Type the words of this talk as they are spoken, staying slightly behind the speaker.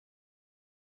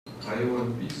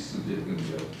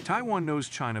Taiwan knows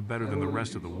China better than the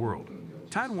rest of the world.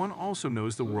 Taiwan also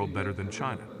knows the world better than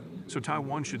China. So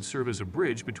Taiwan should serve as a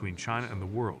bridge between China and the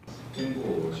world.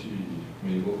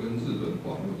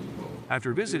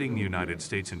 After visiting the United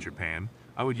States and Japan,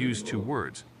 I would use two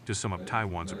words to sum up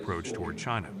Taiwan's approach toward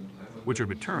China, which are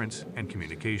deterrence and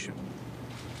communication.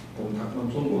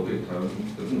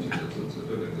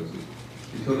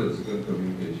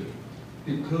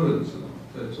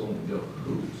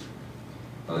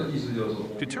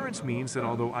 Deterrence means that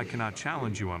although I cannot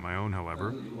challenge you on my own,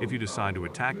 however, if you decide to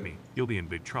attack me, you'll be in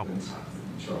big trouble.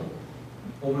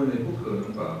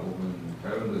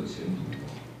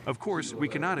 Of course, we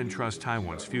cannot entrust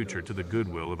Taiwan's future to the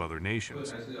goodwill of other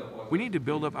nations. We need to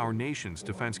build up our nation's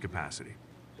defense capacity.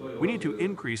 We need to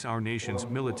increase our nation's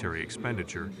military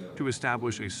expenditure to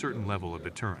establish a certain level of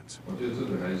deterrence.